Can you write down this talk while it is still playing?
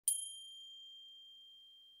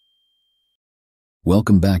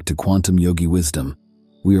Welcome back to Quantum Yogi Wisdom.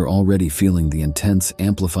 We are already feeling the intense,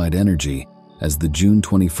 amplified energy as the June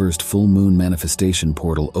 21st full moon manifestation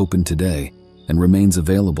portal opened today and remains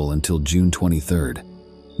available until June 23rd.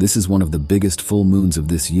 This is one of the biggest full moons of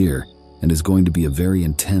this year and is going to be a very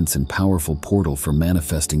intense and powerful portal for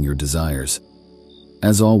manifesting your desires.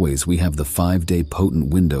 As always, we have the 5-day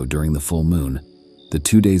potent window during the full moon, the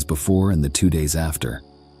 2 days before and the 2 days after.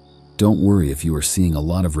 Don't worry if you are seeing a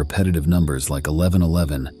lot of repetitive numbers like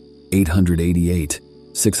 1111, 888,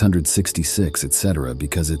 666, etc.,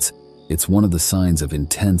 because it's one of the signs of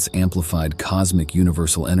intense, amplified cosmic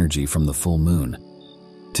universal energy from the full moon.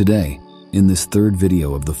 Today, in this third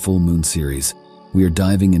video of the full moon series, we are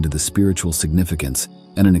diving into the spiritual significance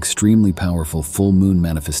and an extremely powerful full moon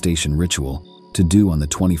manifestation ritual to do on the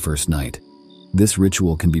 21st night. This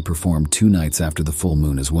ritual can be performed 2 nights after the full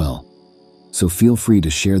moon as well. So feel free to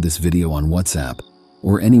share this video on WhatsApp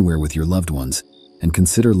or anywhere with your loved ones, and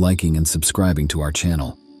consider liking and subscribing to our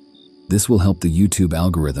channel. This will help the YouTube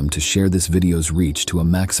algorithm to share this video's reach to a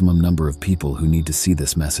maximum number of people who need to see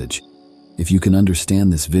this message. If you can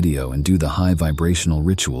understand this video and do the high vibrational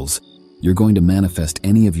rituals, you're going to manifest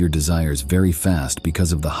any of your desires very fast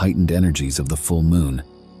because of the heightened energies of the full moon.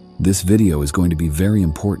 This video is going to be very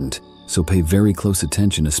important, so pay very close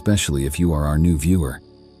attention, especially if you are our new viewer.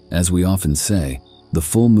 As we often say, the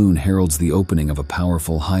full moon heralds the opening of a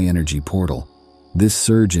powerful high-energy portal. This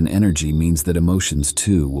surge in energy means that emotions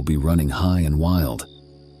too will be running high and wild.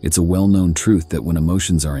 It's a well-known truth that when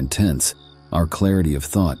emotions are intense, our clarity of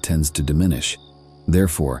thought tends to diminish.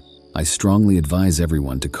 Therefore, I strongly advise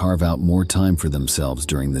everyone to carve out more time for themselves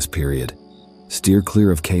during this period. Steer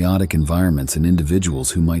clear of chaotic environments and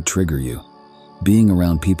individuals who might trigger you. Being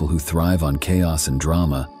around people who thrive on chaos and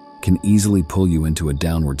drama can easily pull you into a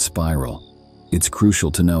downward spiral. It's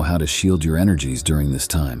crucial to know how to shield your energies during this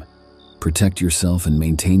time. Protect yourself and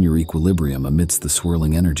maintain your equilibrium amidst the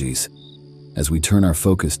swirling energies. As we turn our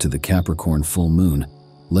focus to the Capricorn full moon,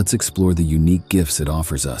 let's explore the unique gifts it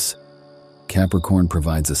offers us. Capricorn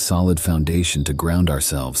provides a solid foundation to ground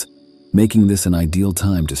ourselves, making this an ideal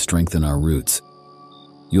time to strengthen our roots.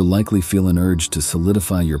 You'll likely feel an urge to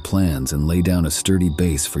solidify your plans and lay down a sturdy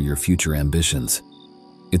base for your future ambitions.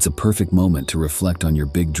 It's a perfect moment to reflect on your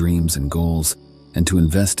big dreams and goals and to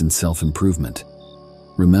invest in self-improvement.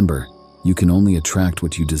 Remember, you can only attract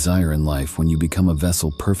what you desire in life when you become a vessel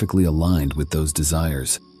perfectly aligned with those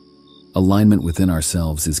desires. Alignment within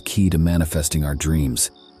ourselves is key to manifesting our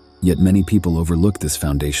dreams, yet many people overlook this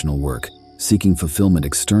foundational work, seeking fulfillment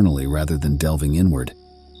externally rather than delving inward.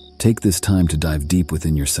 Take this time to dive deep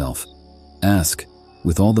within yourself. Ask,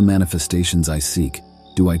 with all the manifestations I seek,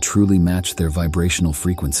 do I truly match their vibrational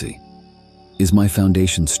frequency? Is my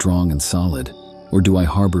foundation strong and solid, or do I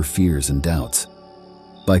harbor fears and doubts?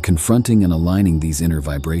 By confronting and aligning these inner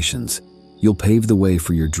vibrations, you'll pave the way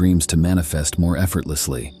for your dreams to manifest more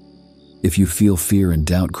effortlessly. If you feel fear and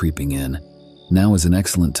doubt creeping in, now is an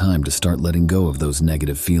excellent time to start letting go of those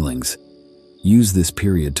negative feelings. Use this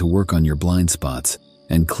period to work on your blind spots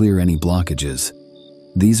and clear any blockages.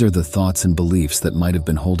 These are the thoughts and beliefs that might have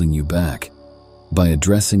been holding you back. By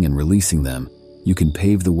addressing and releasing them, you can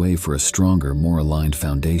pave the way for a stronger, more aligned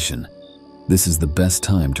foundation. This is the best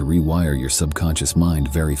time to rewire your subconscious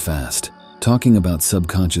mind very fast. Talking about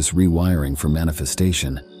subconscious rewiring for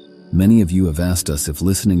manifestation, many of you have asked us if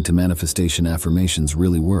listening to manifestation affirmations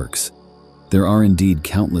really works. There are indeed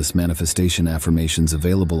countless manifestation affirmations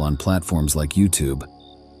available on platforms like YouTube,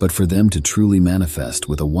 but for them to truly manifest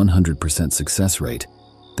with a 100% success rate,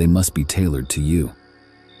 they must be tailored to you.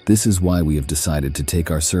 This is why we have decided to take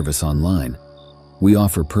our service online. We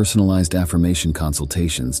offer personalized affirmation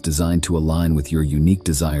consultations designed to align with your unique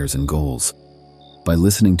desires and goals. By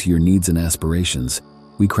listening to your needs and aspirations,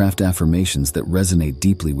 we craft affirmations that resonate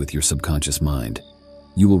deeply with your subconscious mind.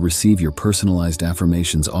 You will receive your personalized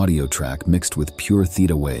affirmations audio track mixed with pure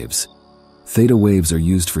theta waves. Theta waves are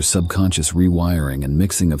used for subconscious rewiring, and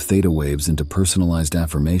mixing of theta waves into personalized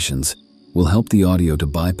affirmations will help the audio to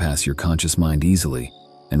bypass your conscious mind easily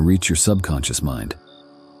and reach your subconscious mind.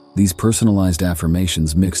 These personalized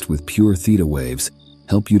affirmations mixed with pure theta waves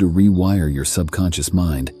help you to rewire your subconscious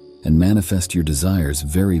mind and manifest your desires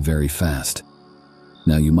very, very fast.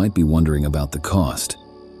 Now you might be wondering about the cost.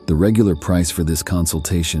 The regular price for this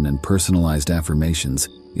consultation and personalized affirmations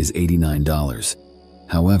is $89.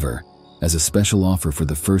 However, as a special offer for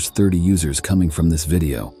the first 30 users coming from this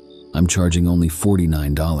video, I'm charging only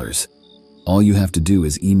 $49. All you have to do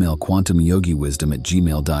is email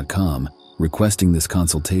quantumyogiwisdom@gmail.com requesting this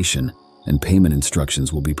consultation, and payment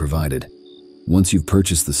instructions will be provided. Once you've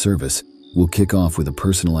purchased the service, we'll kick off with a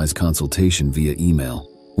personalized consultation via email.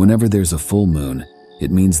 Whenever there's a full moon, it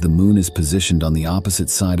means the moon is positioned on the opposite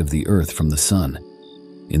side of the Earth from the sun.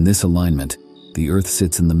 In this alignment, the Earth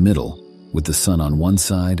sits in the middle, with the sun on one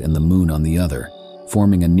side and the moon on the other,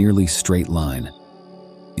 forming a nearly straight line.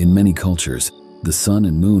 In many cultures, the sun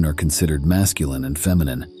and moon are considered masculine and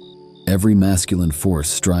feminine. Every masculine force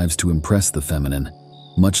strives to impress the feminine,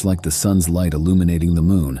 much like the sun's light illuminating the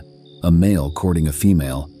moon, a male courting a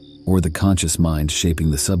female, or the conscious mind shaping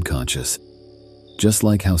the subconscious. Just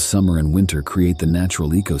like how summer and winter create the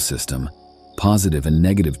natural ecosystem, positive and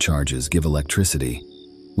negative charges give electricity.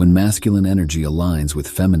 When masculine energy aligns with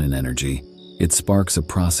feminine energy, it sparks a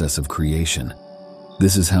process of creation.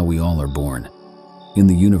 This is how we all are born. In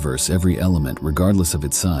the universe, every element, regardless of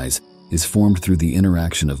its size, is formed through the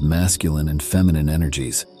interaction of masculine and feminine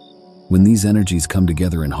energies. When these energies come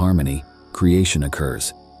together in harmony, creation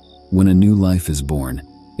occurs. When a new life is born,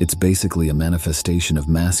 it's basically a manifestation of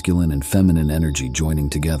masculine and feminine energy joining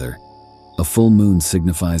together. A full moon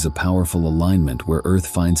signifies a powerful alignment where Earth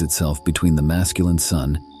finds itself between the masculine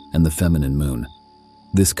sun and the feminine moon.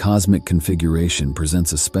 This cosmic configuration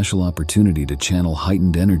presents a special opportunity to channel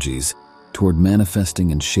heightened energies toward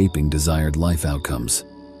manifesting and shaping desired life outcomes.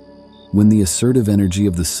 When the assertive energy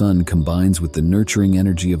of the sun combines with the nurturing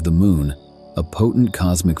energy of the moon, a potent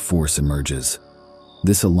cosmic force emerges.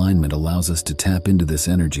 This alignment allows us to tap into this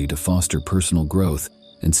energy to foster personal growth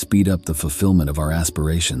and speed up the fulfillment of our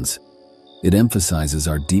aspirations. It emphasizes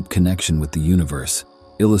our deep connection with the universe,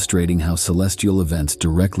 illustrating how celestial events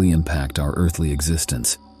directly impact our earthly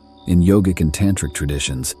existence. In yogic and tantric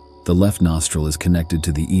traditions, the left nostril is connected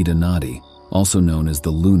to the Ida Nadi, also known as the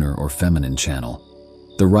lunar or feminine channel.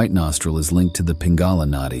 The right nostril is linked to the Pingala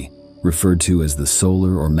Nadi, referred to as the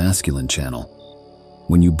solar or masculine channel.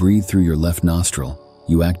 When you breathe through your left nostril,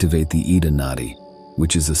 you activate the Ida Nadi,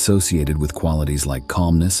 which is associated with qualities like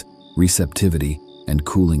calmness, receptivity, and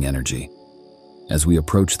cooling energy. As we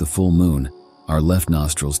approach the full moon, our left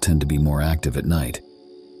nostrils tend to be more active at night.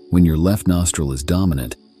 When your left nostril is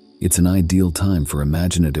dominant, it's an ideal time for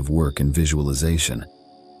imaginative work and visualization.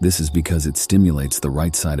 This is because it stimulates the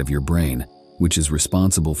right side of your brain, which is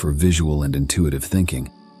responsible for visual and intuitive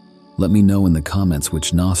thinking. Let me know in the comments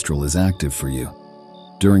which nostril is active for you.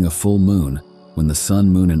 During a full moon, when the sun,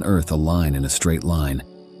 moon, and earth align in a straight line,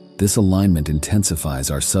 this alignment intensifies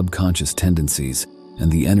our subconscious tendencies and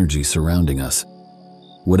the energy surrounding us.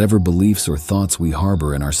 Whatever beliefs or thoughts we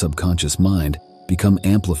harbor in our subconscious mind become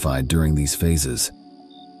amplified during these phases.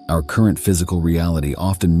 Our current physical reality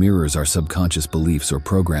often mirrors our subconscious beliefs or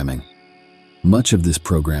programming. Much of this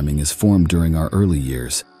programming is formed during our early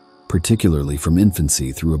years, particularly from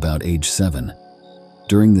infancy through about age 7.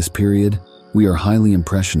 During this period, we are highly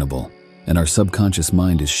impressionable, and our subconscious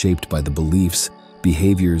mind is shaped by the beliefs,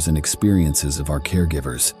 behaviors, and experiences of our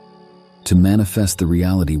caregivers. To manifest the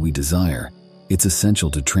reality we desire, it's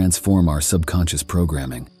essential to transform our subconscious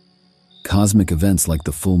programming. Cosmic events like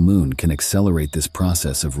the full moon can accelerate this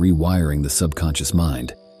process of rewiring the subconscious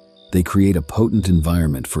mind. They create a potent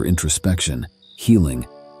environment for introspection, healing,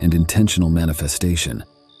 and intentional manifestation,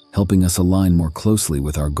 helping us align more closely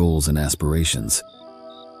with our goals and aspirations.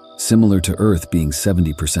 Similar to Earth being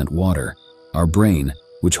 70% water, our brain,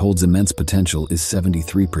 which holds immense potential, is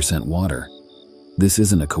 73% water. This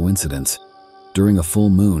isn't a coincidence. During a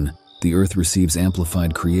full moon, the Earth receives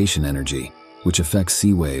amplified creation energy, which affects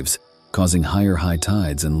sea waves, causing higher high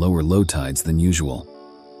tides and lower low tides than usual.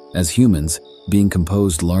 As humans, being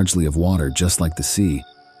composed largely of water just like the sea,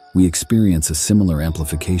 we experience a similar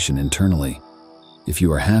amplification internally. If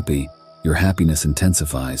you are happy, your happiness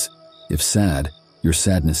intensifies. If sad, your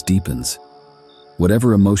sadness deepens.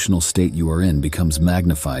 Whatever emotional state you are in becomes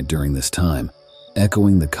magnified during this time,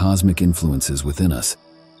 echoing the cosmic influences within us.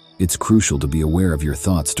 It's crucial to be aware of your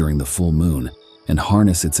thoughts during the full moon and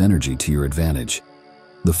harness its energy to your advantage.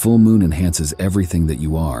 The full moon enhances everything that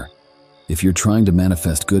you are. If you're trying to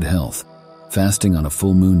manifest good health, fasting on a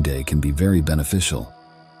full moon day can be very beneficial.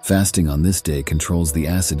 Fasting on this day controls the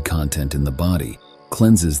acid content in the body,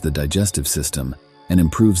 cleanses the digestive system, and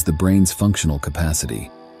improves the brain's functional capacity.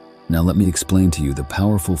 Now let me explain to you the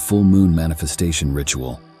powerful full moon manifestation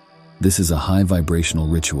ritual. This is a high vibrational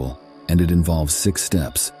ritual, and it involves 6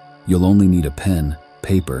 steps. You'll only need a pen,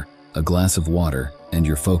 paper, a glass of water, and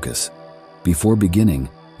your focus. Before beginning,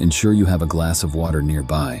 ensure you have a glass of water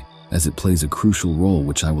nearby, as it plays a crucial role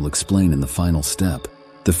which I will explain in the final step.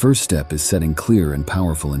 The first step is setting clear and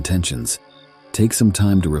powerful intentions. Take some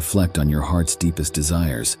time to reflect on your heart's deepest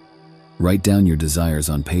desires. Write down your desires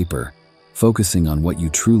on paper, focusing on what you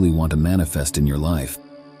truly want to manifest in your life.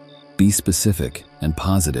 Be specific and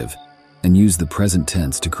positive, and use the present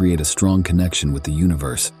tense to create a strong connection with the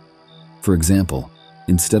universe. For example,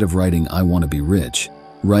 Instead of writing, "I want to be rich,"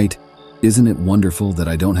 write, "Isn't it wonderful that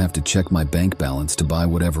I don't have to check my bank balance to buy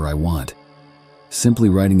whatever I want?" Simply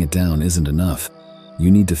writing it down isn't enough.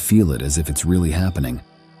 You need to feel it as if it's really happening.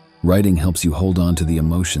 Writing helps you hold on to the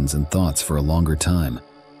emotions and thoughts for a longer time.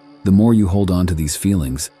 The more you hold on to these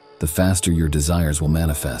feelings, the faster your desires will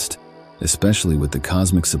manifest, especially with the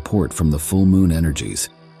cosmic support from the full moon energies.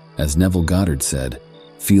 As Neville Goddard said,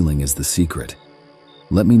 "Feeling is the secret."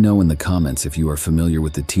 Let me know in the comments if you are familiar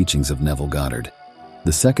with the teachings of Neville Goddard.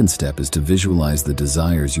 The second step is to visualize the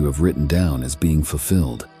desires you have written down as being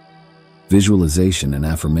fulfilled. Visualization and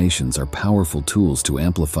affirmations are powerful tools to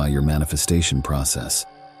amplify your manifestation process.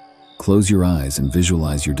 Close your eyes and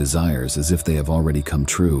visualize your desires as if they have already come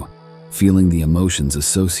true, feeling the emotions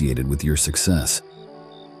associated with your success.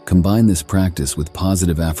 Combine this practice with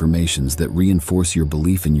positive affirmations that reinforce your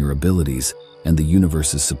belief in your abilities and the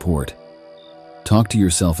universe's support. Talk to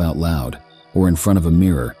yourself out loud or in front of a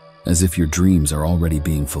mirror as if your dreams are already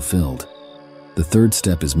being fulfilled. The third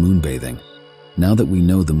step is moonbathing. Now that we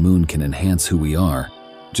know the moon can enhance who we are,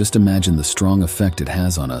 just imagine the strong effect it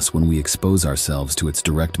has on us when we expose ourselves to its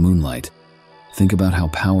direct moonlight. Think about how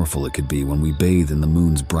powerful it could be when we bathe in the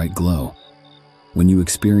moon's bright glow. When you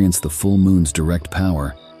experience the full moon's direct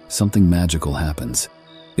power, something magical happens.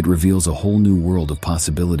 It reveals a whole new world of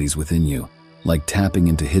possibilities within you, like tapping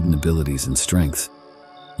into hidden abilities and strengths.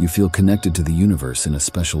 You feel connected to the universe in a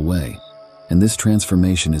special way, and this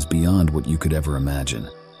transformation is beyond what you could ever imagine.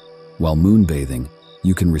 While moonbathing,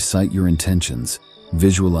 you can recite your intentions,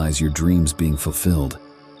 visualize your dreams being fulfilled,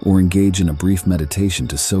 or engage in a brief meditation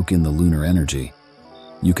to soak in the lunar energy.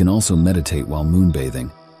 You can also meditate while moonbathing.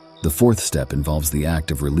 The fourth step involves the act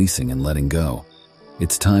of releasing and letting go.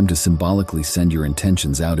 It's time to symbolically send your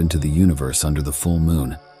intentions out into the universe under the full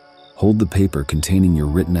moon. Hold the paper containing your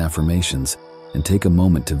written affirmations and take a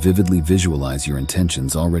moment to vividly visualize your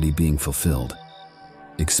intentions already being fulfilled.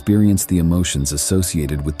 Experience the emotions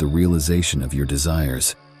associated with the realization of your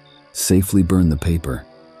desires. Safely burn the paper,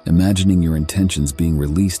 imagining your intentions being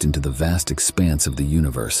released into the vast expanse of the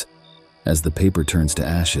universe. As the paper turns to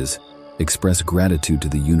ashes, express gratitude to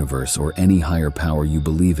the universe or any higher power you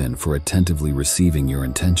believe in for attentively receiving your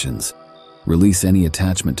intentions. Release any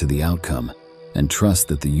attachment to the outcome, and trust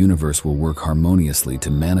that the universe will work harmoniously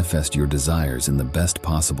to manifest your desires in the best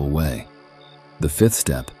possible way. The fifth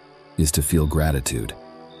step is to feel gratitude.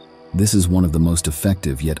 This is one of the most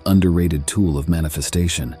effective yet underrated tool of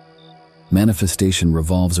manifestation. Manifestation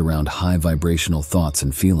revolves around high vibrational thoughts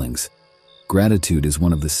and feelings. Gratitude is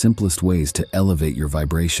one of the simplest ways to elevate your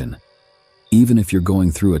vibration. Even if you're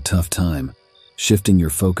going through a tough time, shifting your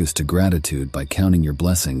focus to gratitude by counting your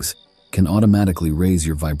blessings can automatically raise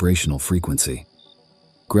your vibrational frequency.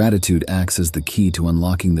 Gratitude acts as the key to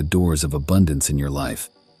unlocking the doors of abundance in your life.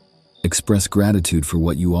 Express gratitude for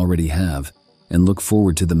what you already have and look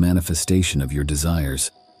forward to the manifestation of your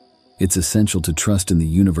desires. It's essential to trust in the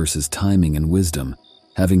universe's timing and wisdom,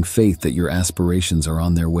 having faith that your aspirations are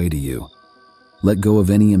on their way to you. Let go of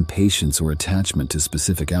any impatience or attachment to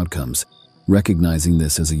specific outcomes, recognizing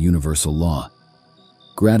this as a universal law.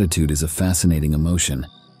 Gratitude is a fascinating emotion,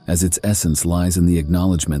 as its essence lies in the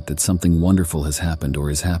acknowledgement that something wonderful has happened or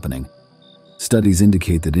is happening. Studies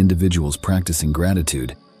indicate that individuals practicing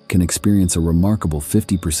gratitude can experience a remarkable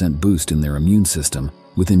 50% boost in their immune system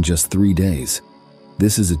within just 3 days.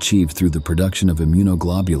 This is achieved through the production of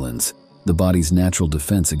immunoglobulins, the body's natural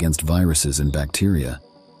defense against viruses and bacteria.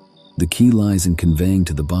 The key lies in conveying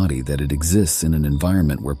to the body that it exists in an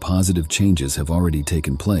environment where positive changes have already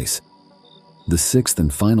taken place. The sixth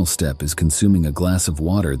and final step is consuming a glass of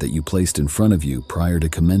water that you placed in front of you prior to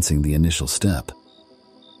commencing the initial step.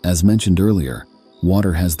 As mentioned earlier,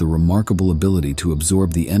 water has the remarkable ability to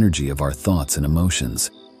absorb the energy of our thoughts and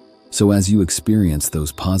emotions. So as you experience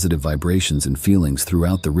those positive vibrations and feelings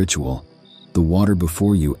throughout the ritual, the water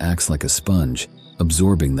before you acts like a sponge,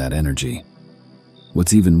 absorbing that energy.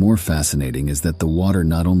 What's even more fascinating is that the water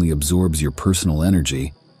not only absorbs your personal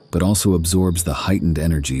energy, but also absorbs the heightened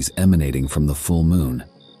energies emanating from the full moon.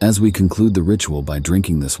 As we conclude the ritual by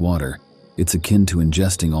drinking this water, it's akin to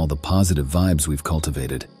ingesting all the positive vibes we've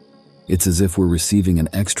cultivated. It's as if we're receiving an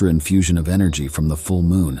extra infusion of energy from the full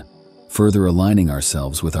moon, further aligning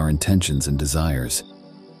ourselves with our intentions and desires.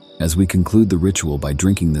 As we conclude the ritual by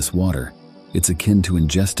drinking this water, it's akin to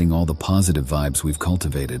ingesting all the positive vibes we've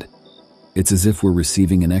cultivated. It's as if we're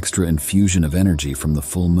receiving an extra infusion of energy from the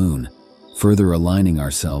full moon, further aligning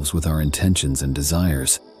ourselves with our intentions and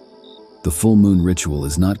desires. The full moon ritual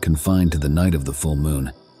is not confined to the night of the full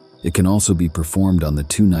moon. It can also be performed on the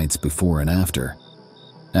 2 nights before and after.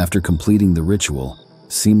 After completing the ritual,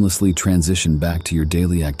 seamlessly transition back to your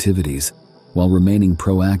daily activities, while remaining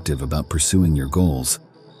proactive about pursuing your goals.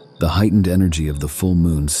 The heightened energy of the full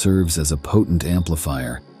moon serves as a potent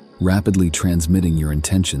amplifier, rapidly transmitting your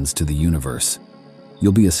intentions to the universe.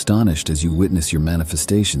 You'll be astonished as you witness your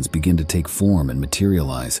manifestations begin to take form and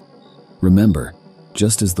materialize. Remember,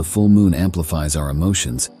 just as the full moon amplifies our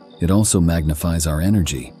emotions, it also magnifies our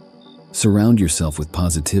energy. Surround yourself with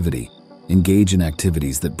positivity, engage in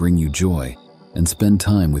activities that bring you joy, and spend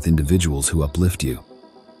time with individuals who uplift you.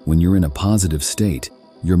 When you're in a positive state,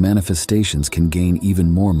 your manifestations can gain even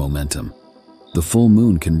more momentum. The full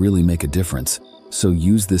moon can really make a difference, so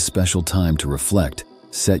use this special time to reflect,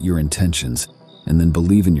 set your intentions, and then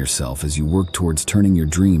believe in yourself as you work towards turning your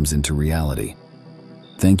dreams into reality.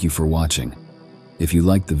 Thank you for watching. If you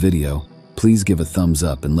liked the video, please give a thumbs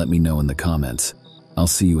up and let me know in the comments. I'll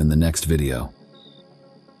see you in the next video.